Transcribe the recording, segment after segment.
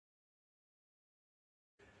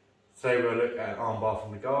Today we'll look at an armbar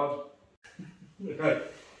from the guard. Okay.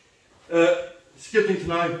 It's a good thing to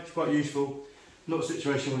know, it's quite useful. Not a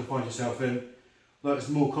situation you want to find yourself in. Although it's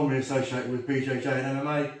more commonly associated with BJJ and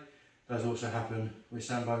MMA, it does also happen with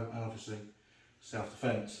SAMBO and obviously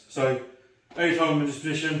self-defence. So, anytime I'm in this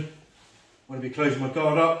position, I want to be closing my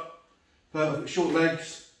guard up. But I've got short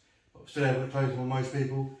legs, I'm still able to close them on most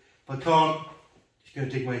people. If I can't, I'm just going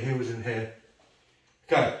to dig my heels in here.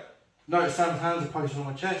 Okay, notice Sam's hands are posted on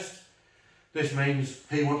my chest. This means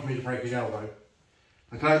he wants me to break his elbow.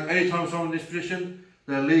 Okay, anytime someone in this position,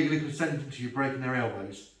 they're legally consenting to you breaking their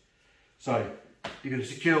elbows. So, you're going to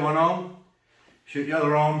secure one arm, shoot the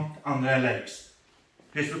other arm under their legs.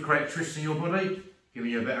 This will create twists in your body,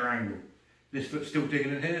 giving you a better angle. This foot's still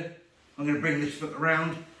digging in here. I'm going to bring this foot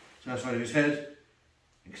around, so that's over his head,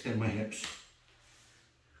 extend my hips,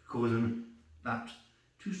 causing that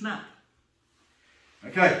to snap.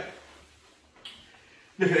 Okay,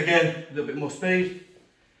 look at it again, a little bit more speed,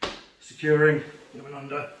 securing, going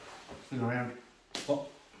under, spin around,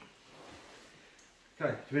 pop.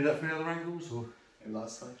 Okay, do we do that from the other angles or? In that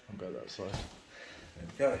side? I'll go that side.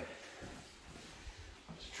 There we go.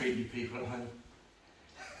 Just treat you people at home.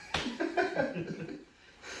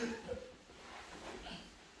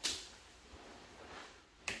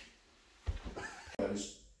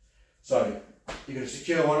 So, you're going to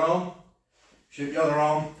secure one arm, shoot the other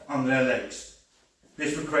arm under their legs.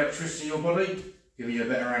 This will create twists in your body, giving you a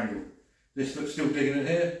better angle. This foot's still digging in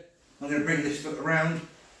here. I'm going to bring this foot around,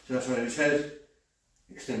 so that's over his head,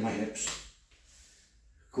 extend my hips,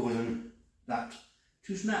 causing that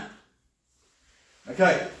to snap.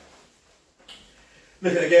 Okay,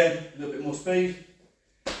 look at it again, a little bit more speed,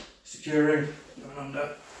 securing, going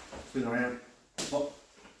under, spin around, pop.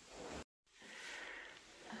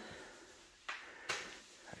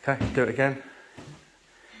 Okay, do it again.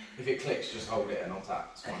 If it clicks, just hold it and I'll tap,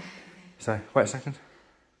 it's fine. So, wait a second.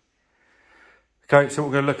 Okay, so what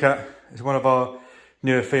we're going to look at is one of our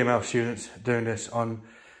newer female students doing this on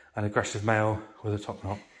an aggressive male with a top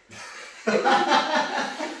knot.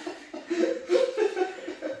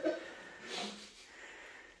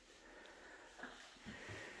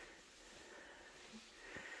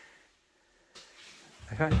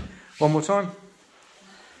 Okay, one more time.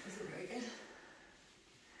 This is very good.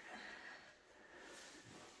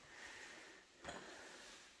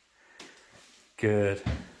 Good.